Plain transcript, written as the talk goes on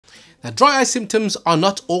Now, dry eye symptoms are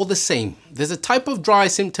not all the same. There's a type of dry eye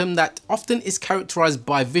symptom that often is characterized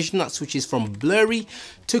by vision that switches from blurry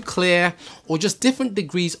to clear or just different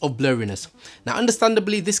degrees of blurriness. Now,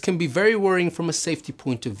 understandably, this can be very worrying from a safety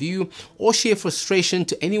point of view or sheer frustration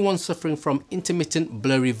to anyone suffering from intermittent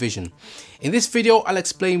blurry vision. In this video, I'll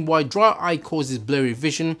explain why dry eye causes blurry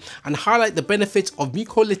vision and highlight the benefits of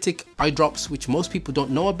mucolytic eye drops, which most people don't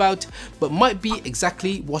know about, but might be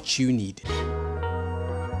exactly what you need.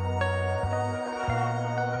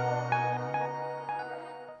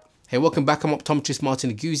 Hey, welcome back. I'm optometrist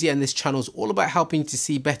Martin Aguzzi, and this channel is all about helping you to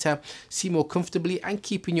see better, see more comfortably, and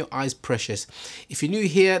keeping your eyes precious. If you're new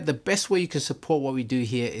here, the best way you can support what we do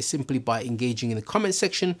here is simply by engaging in the comment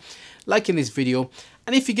section, liking this video,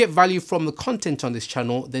 and if you get value from the content on this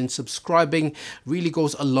channel, then subscribing really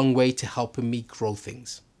goes a long way to helping me grow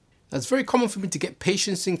things. Now, it's very common for me to get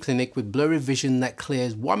patients in clinic with blurry vision that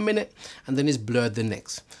clears 1 minute and then is blurred the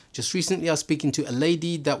next. Just recently, I was speaking to a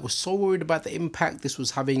lady that was so worried about the impact this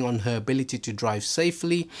was having on her ability to drive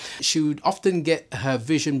safely. She would often get her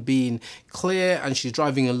vision being clear and she's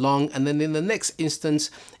driving along, and then in the next instance,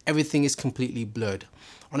 everything is completely blurred.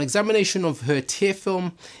 On examination of her tear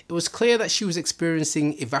film, it was clear that she was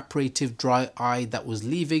experiencing evaporative dry eye that was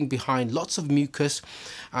leaving behind lots of mucus,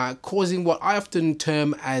 causing what I often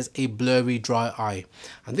term as a blurry dry eye.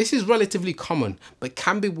 And this is relatively common, but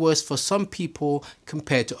can be worse for some people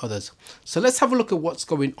compared to others. So let's have a look at what's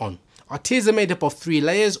going on. Our tears are made up of 3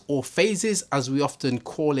 layers, or phases as we often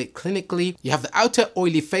call it clinically. You have the outer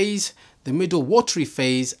oily phase, the middle watery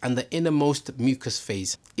phase, and the innermost mucus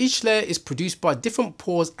phase. Each layer is produced by different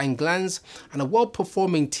pores and glands, and a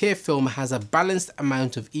well-performing tear film has a balanced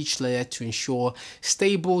amount of each layer to ensure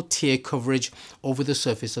stable tear coverage over the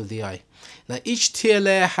surface of the eye. Now, each tear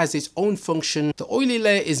layer has its own function. The oily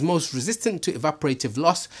layer is most resistant to evaporative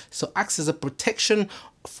loss, so acts as a protection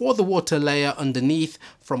for the water layer underneath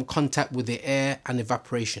from contact with the air and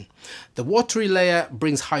evaporation. The watery layer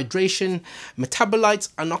brings hydration, metabolites,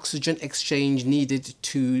 and oxygen exchange needed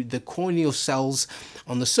to the corneal cells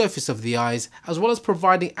on the surface of the eyes, as well as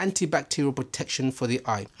providing antibacterial protection for the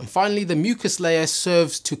eye. And finally, the mucus layer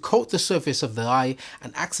serves to coat the surface of the eye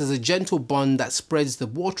and acts as a gentle bond that spreads the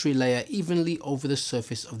watery layer evenly over the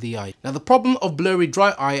surface of the eye. Now, the problem of blurry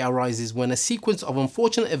dry eye arises when a sequence of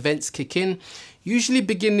unfortunate events kick in, usually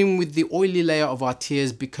beginning with the oily layer of our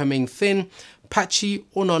tears becoming thin, patchy,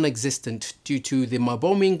 or non-existent due to the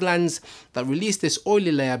meibomian glands that release this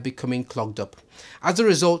oily layer becoming clogged up. As a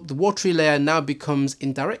result, the watery layer now becomes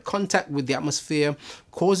in direct contact with the atmosphere,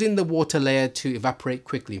 causing the water layer to evaporate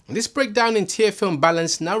quickly. And this breakdown in tear film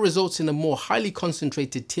balance now results in a more highly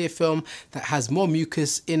concentrated tear film that has more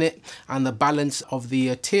mucus in it, and the balance of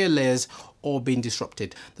the tear layers or being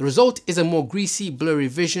disrupted. The result is a more greasy, blurry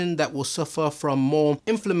vision that will suffer from more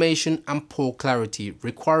inflammation and poor clarity,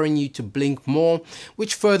 requiring you to blink more,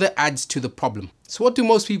 which further adds to the problem. So what do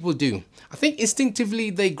most people do? I think instinctively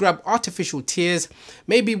they grab artificial tears,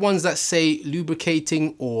 maybe ones that say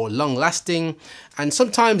lubricating or long lasting, and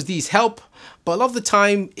sometimes these help, but a lot of the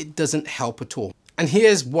time it doesn't help at all. And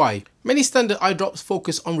here's why. Many standard eye drops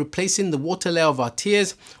focus on replacing the water layer of our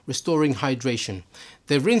tears, restoring hydration.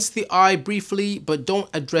 They rinse the eye briefly, but don't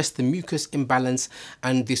address the mucus imbalance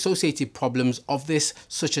and the associated problems of this,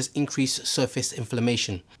 such as increased surface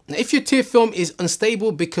inflammation. Now, if your tear film is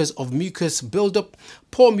unstable because of mucus buildup,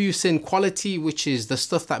 poor mucin quality, which is the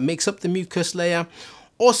stuff that makes up the mucus layer,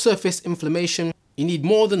 or surface inflammation, you need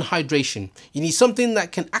more than hydration. You need something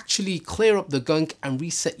that can actually clear up the gunk and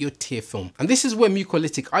reset your tear film. And this is where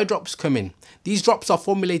mucolytic eye drops come in. These drops are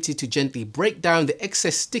formulated to gently break down the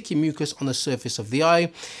excess sticky mucus on the surface of the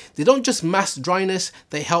eye. They don't just mask dryness,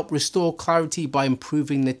 they help restore clarity by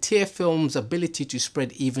improving the tear film's ability to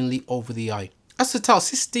spread evenly over the eye.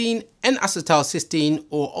 Acetylcysteine, N-acetylcysteine,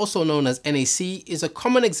 or also known as NAC, is a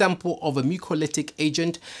common example of a mucolytic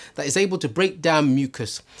agent that is able to break down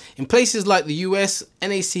mucus. In places like the US,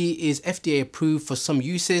 NAC is FDA approved for some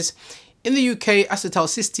uses. In the UK,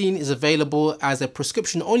 acetylcysteine is available as a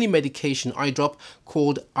prescription-only medication eye drop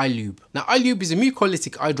called iLube. Now, iLube is a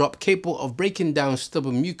mucolytic eye drop capable of breaking down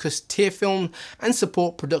stubborn mucus tear film and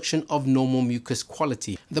support production of normal mucus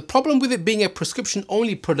quality. The problem with it being a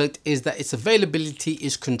prescription-only product is that its availability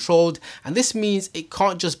is controlled, and this means it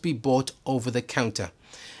can't just be bought over the counter.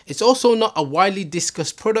 It's also not a widely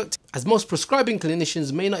discussed product, as most prescribing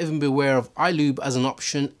clinicians may not even be aware of eye lube as an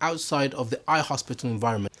option outside of the eye hospital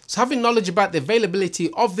environment. So having knowledge about the availability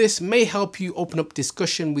of this may help you open up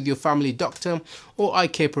discussion with your family doctor or eye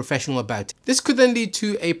care professional about it. This could then lead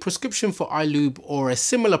to a prescription for eye lube or a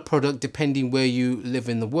similar product depending where you live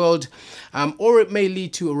in the world, or it may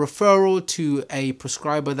lead to a referral to a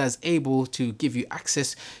prescriber that's able to give you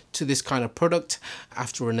access to this kind of product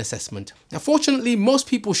after an assessment. Now, fortunately, most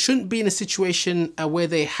people shouldn't be in a situation where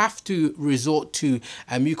they have to resort to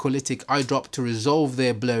a mucolytic eye drop to resolve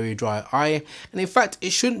their blurry dry eye. And in fact,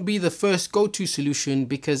 it shouldn't be the first go-to solution,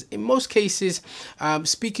 because in most cases,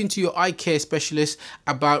 speaking to your eye care specialist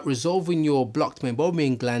about resolving your blocked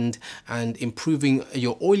meibomian gland and improving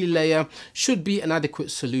your oily layer should be an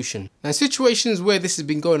adequate solution. Now, in situations where this has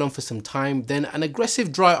been going on for some time, then an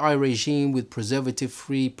aggressive dry eye regime with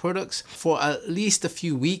preservative-free products for at least a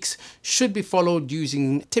few weeks should be followed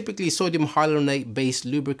using typically sodium hyaluronate based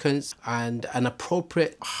lubricants, and an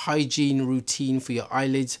appropriate hygiene routine for your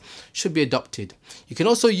eyelids should be adopted. You can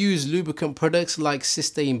also use lubricant products like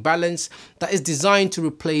Cysteine Balance that is designed to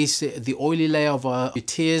replace the oily layer of your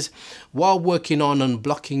tears while working on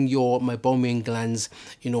unblocking your meibomian glands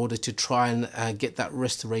in order to try and get that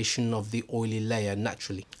restoration of the oily layer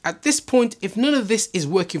naturally. At this point, if none of this is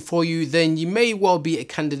working for you, then you may well be a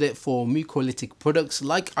candidate for mucolytic products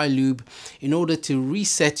like eye lube in order to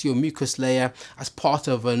reset your mucus layer as part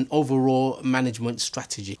of an overall management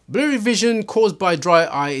strategy. Blurry vision caused by dry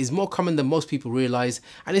eye is more common than most people realize,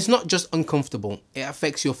 and it's not just uncomfortable. It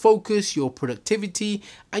affects your focus, your productivity,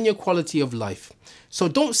 and your quality of life. So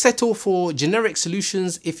don't settle for generic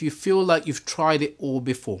solutions if you feel like you've tried it all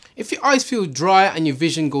before. If your eyes feel dry and your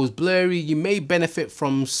vision goes blurry, you may benefit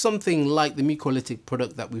from something like the mucolytic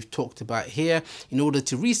product that we've talked about here in order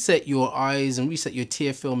to reset your eyes and reset your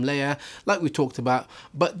tear film layer like we talked about.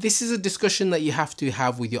 But this is a discussion that you have to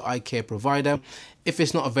have with your eye care provider if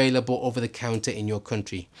it's not available over the counter in your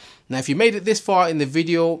country. Now, if you made it this far in the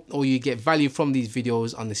video, or you get value from these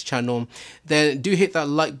videos on this channel, then do hit that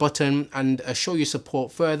like button and show your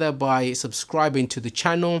support further by subscribing to the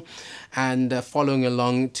channel and following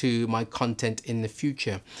along to my content in the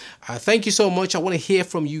future. Thank you so much. I want to hear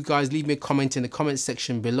from you guys. Leave me a comment in the comment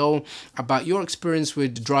section below about your experience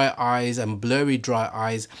with dry eyes and blurry dry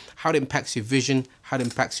eyes, how it impacts your vision, how it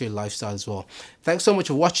impacts your lifestyle as well. Thanks so much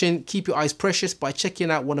for watching. Keep your eyes precious by checking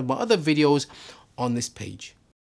out one of my other videos on this page.